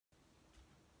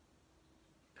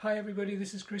Hi everybody,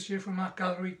 this is Chris here from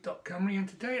artgallery.com, and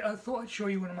today I thought I'd show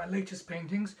you one of my latest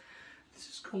paintings. This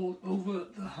is called Over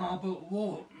the Harbour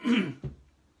Wall. And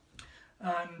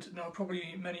now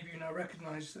probably many of you now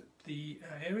recognise the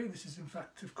area. This is in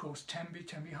fact of course Tenby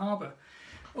Harbour.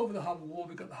 Over the Harbour Wall,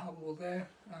 we've got the Harbour Wall there,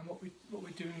 and what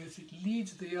we're doing is it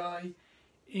leads the eye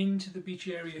into the beach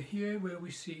area here where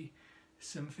we see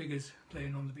some figures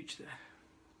playing on the beach there.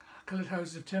 Coloured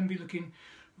houses of Tenby looking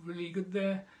really good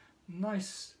there.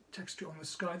 Nice texture on the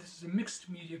sky. This is a mixed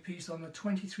media piece on a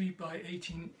 23 by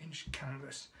 18 inch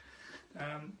canvas.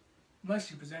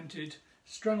 Nicely presented,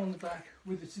 strung on the back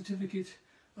with a certificate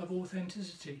of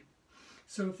authenticity.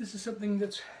 So if this is something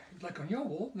that you'd like on your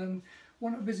wall, then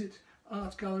why not visit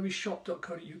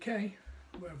artgalleryshop.co.uk,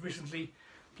 where I've recently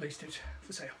placed it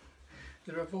for sale.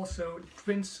 There are also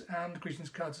prints and greetings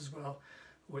cards as well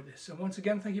with this. So once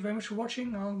again, thank you very much for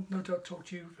watching. I'll no doubt talk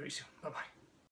to you very soon. Bye bye.